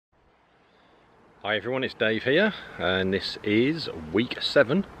Hi everyone, it's Dave here, and this is week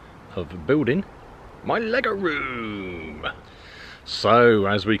 7 of building my Lego room. So,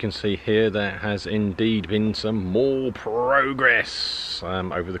 as we can see here, there has indeed been some more progress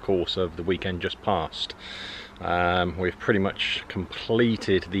over the course of the weekend just past. We've pretty much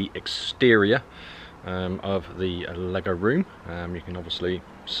completed the exterior of the Lego room. You can obviously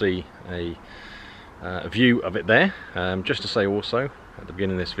see a view of it there. Just to say also, at the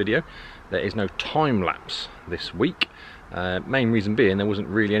beginning of this video, there is no time lapse this week. Main reason being there wasn't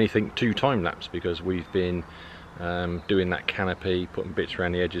really anything to time lapse because we've been doing that canopy, putting bits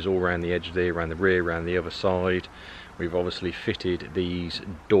around the edges, all around the edge there, around the rear, around the other side. We've obviously fitted these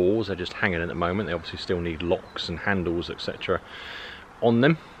doors. They're just hanging at the moment. They obviously still need locks and handles, etc. on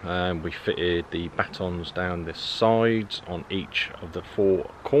them. We fitted the batons down the sides on each of the 4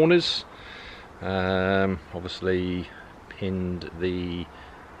 corners. Obviously pinned the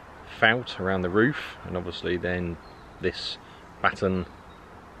felt around the roof, and obviously then this batten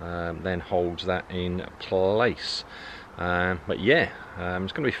then holds that in place. But yeah,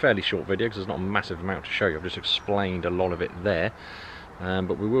 it's going to be a fairly short video because there's not a massive amount to show you. I've just explained a lot of it there,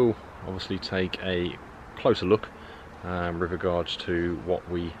 but we will obviously take a closer look with regards to what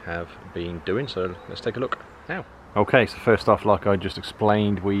we have been doing. So let's take a look now. Okay, so first off, like I just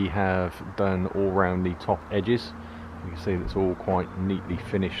explained, we have done all around the top edges. You can see that's all quite neatly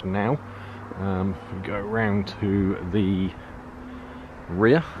finished now. We go around to the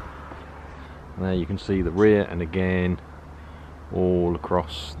rear. There you can see the rear, and again all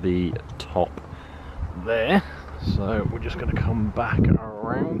across the top there. So we're just going to come back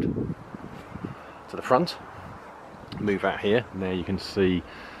around to the front, move out here, and there you can see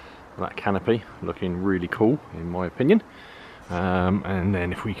that canopy looking really cool in my opinion. And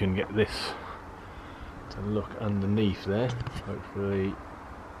then if we can get this to look underneath there, hopefully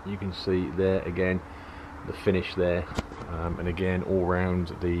you can see there again the finish there, and again all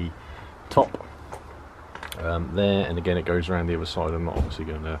around the top there, and again it goes around the other side. I'm not obviously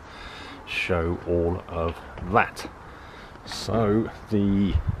going to show all of that. So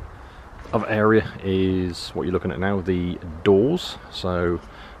the other area is what you're looking at now, the doors. So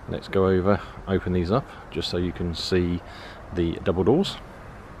let's go over, open these up just so you can see the double doors.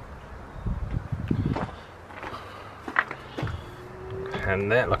 And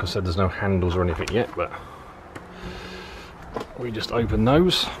there, like I said, there's no handles or anything yet, but we just open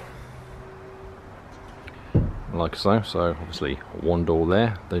those like so. So obviously one door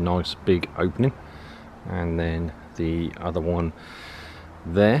there, the nice big opening, and then the other one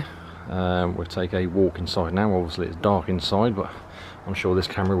there. We'll take a walk inside now. Obviously it's dark inside, but I'm sure this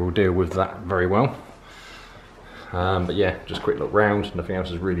camera will deal with that very well. But yeah, just a quick look round. Nothing else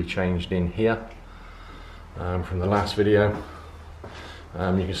has really changed in here from the last video.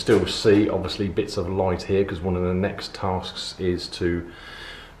 You can still see obviously bits of light here because one of the next tasks is to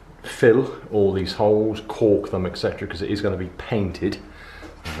fill all these holes, cork them, etc., because it is going to be painted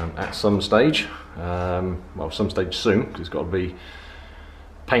at some stage. Well, some stage soon, because it's got to be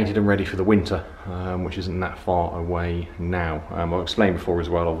painted and ready for the winter, which isn't that far away now. I've explained before as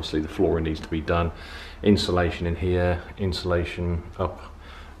well, obviously the flooring needs to be done, insulation in here, insulation up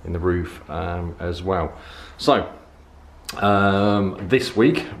in the roof as well. So this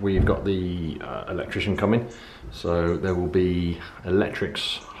week we've got the electrician coming, so there will be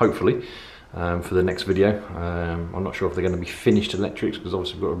electrics hopefully for the next video. I'm not sure if they're going to be finished electrics because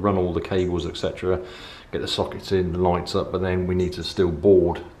obviously we've got to run all the cables, etc., get the sockets in, the lights up, but then we need to still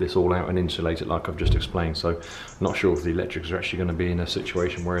board this all out and insulate it like I've just explained. So not sure if the electrics are actually going to be in a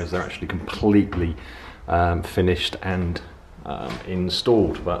situation whereas they're actually completely finished and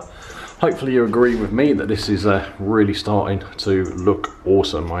installed, but hopefully you agree with me that this is really starting to look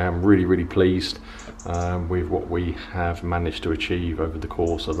awesome. I am really pleased with what we have managed to achieve over the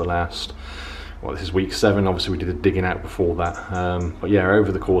course of the last, well, this is week 7, obviously we did the digging out before that, but yeah,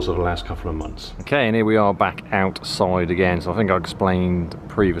 over the course of the last couple of months. Okay, and here we are back outside again. So I think I explained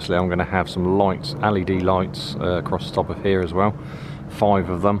previously I'm going to have some lights, LED lights across the top of here as well. 5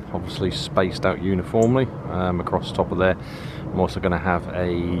 of them, obviously spaced out uniformly across the top of there. I'm also going to have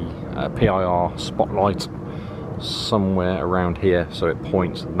a PIR spotlight somewhere around here, so it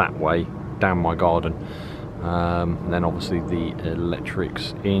points that way down my garden. And then obviously the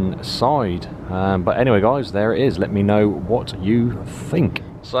electrics inside. But anyway guys, there it is. Let me know what you think.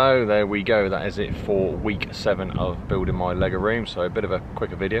 So there we go, that is it for week 7 of building my Lego room. So a bit of a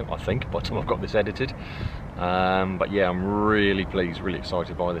quicker video I think by the time I've got this edited. But yeah, I'm really pleased, really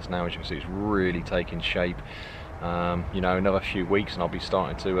excited by this now. As you can see, it's really taking shape. You know, another few weeks and I'll be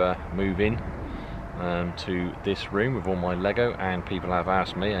starting to move in to this room with all my Lego, and people have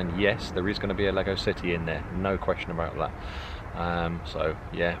asked me, and yes, there is going to be a Lego City in there, no question about that. So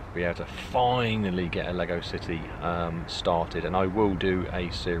yeah, be able to finally get a Lego City started, and I will do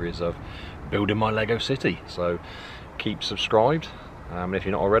a series of building my Lego City, so keep subscribed. If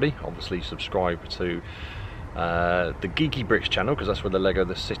you're not already, obviously subscribe to the Geeky Bricks channel, because that's where the Lego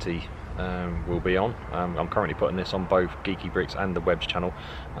the City will be on. I'm currently putting this on both Geeky Bricks and the Webs channel,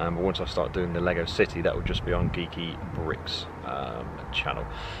 but once I start doing the Lego City, that will just be on Geeky Bricks channel.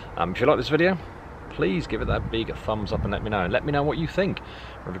 If you like this video, please give it that big thumbs up and let me know. And let me know what you think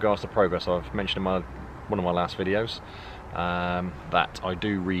with regards to progress. I've mentioned in one of my last videos that I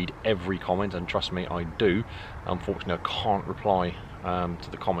do read every comment, and trust me, I do. Unfortunately, I can't reply to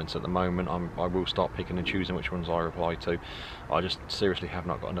the comments at the moment. I will start picking and choosing which ones I reply to. I just seriously have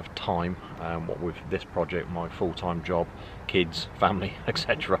not got enough time, what with this project, my full-time job, kids, family,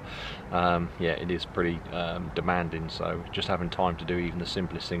 etc. Yeah, it is pretty demanding, so just having time to do even the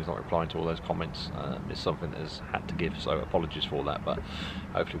simplest things like replying to all those comments is something that has had to give, so apologies for that, but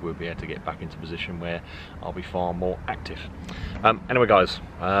hopefully we'll be able to get back into a position where I'll be far more active. Anyway guys,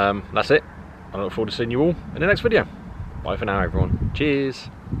 that's it. I look forward to seeing you all in the next video. Bye for now everyone. Cheers.